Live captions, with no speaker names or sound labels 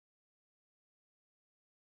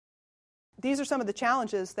these are some of the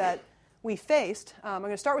challenges that we faced. I'm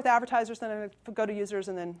going to start with advertisers, then I'm going to go to users,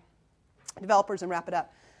 and then developers, and wrap it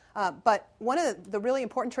up. But one of the really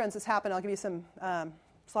important trends that's happened, I'll give you some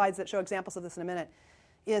slides that show examples of this in a minute,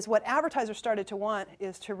 is what advertisers started to want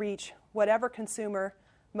is to reach whatever consumer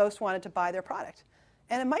most wanted to buy their product.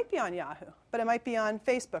 And it might be on Yahoo, but it might be on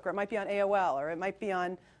Facebook, or it might be on AOL, or it might be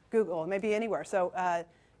on Google, it might be anywhere. So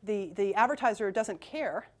the advertiser doesn't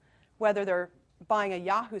care whether they're buying a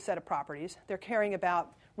Yahoo set of properties. They're caring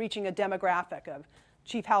about reaching a demographic of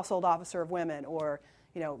chief household officer of women, or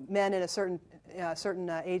men in a certain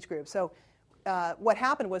age group. So what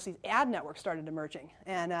happened was these ad networks started emerging,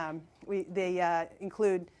 and they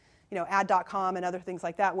include ad.com and other things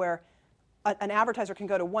like that, where an advertiser can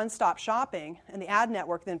go to one-stop shopping, and the ad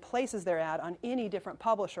network then places their ad on any different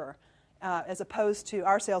publisher, as opposed to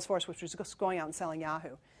our sales force, which was just going out and selling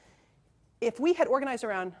Yahoo. If we had organized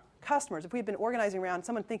around customers, if we had been organizing around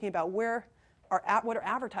someone thinking about what are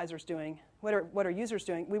advertisers doing, what are users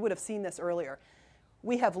doing, we would have seen this earlier.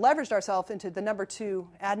 We have leveraged ourselves into the number 2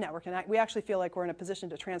 ad network, and we actually feel like we're in a position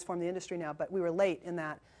to transform the industry now, but we were late in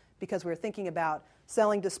that because we were thinking about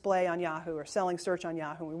selling display on Yahoo or selling search on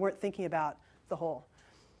Yahoo. We weren't thinking about the whole.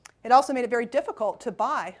 It also made it very difficult to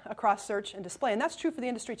buy across search and display, and that's true for the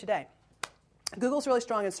industry today. Google's really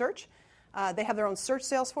strong in search. They have their own search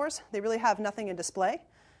sales force. They really have nothing in display.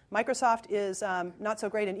 Microsoft is not so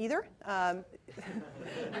great in either.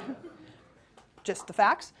 Just the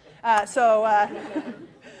facts. So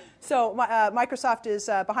Microsoft is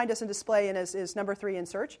behind us in display and is number 3 in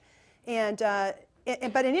search.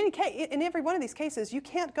 But in any case, in every one of these cases, you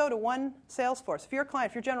can't go to one sales force. If you're a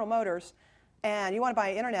client, if you're General Motors, and you want to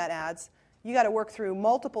buy internet ads, you got to work through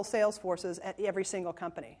multiple sales forces at every single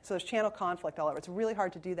company. So there's channel conflict all over. It's really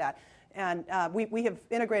hard to do that. And we have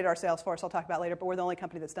integrated our sales force, I'll talk about later, but we're the only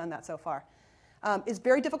company that's done that so far. It's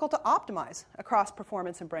very difficult to optimize across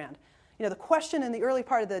performance and brand. The question in the early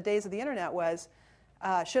part of the days of the internet was,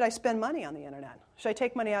 should I spend money on the internet? Should I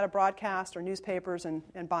take money out of broadcast or newspapers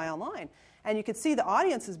and buy online? And you could see the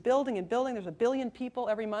audience is building and building. There's 1 billion people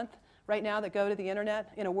every month right now that go to the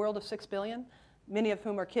internet in a world of 6 billion, many of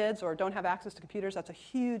whom are kids or don't have access to computers. That's a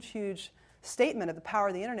huge, huge statement of the power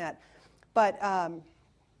of the internet. But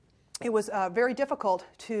it was very difficult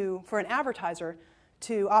for an advertiser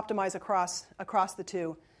to optimize across the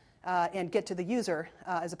two and get to the user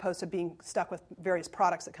as opposed to being stuck with various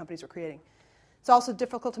products that companies were creating. It's also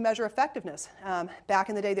difficult to measure effectiveness. Back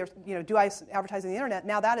in the day, do I advertise on the internet?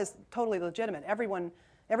 Now that is totally legitimate. Every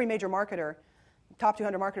major marketer, top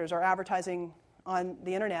 200 marketers, are advertising on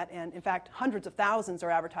the internet, and in fact, hundreds of thousands are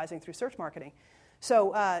advertising through search marketing.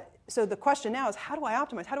 So the question now is, how do I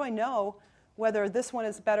optimize? How do I know whether this one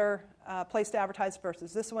is a better place to advertise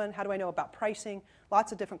versus this one? How do I know about pricing?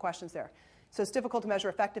 Lots of different questions there. So it's difficult to measure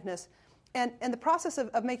effectiveness. And the process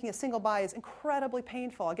of making a single buy is incredibly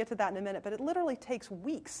painful. I'll get to that in a minute, but it literally takes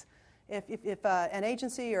weeks. If an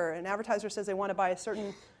agency or an advertiser says they want to buy a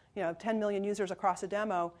certain 10 million users across a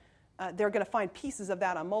demo, they're going to find pieces of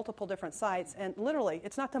that on multiple different sites. And literally,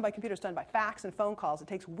 it's not done by computers, it's done by fax and phone calls. It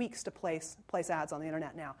takes weeks to place ads on the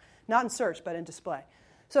internet now. Not in search, but in display.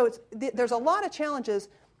 So there's a lot of challenges.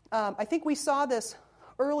 I think we saw this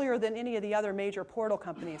earlier than any of the other major portal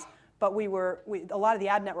companies, but a lot of the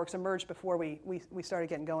ad networks emerged before we started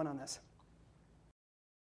getting going on this.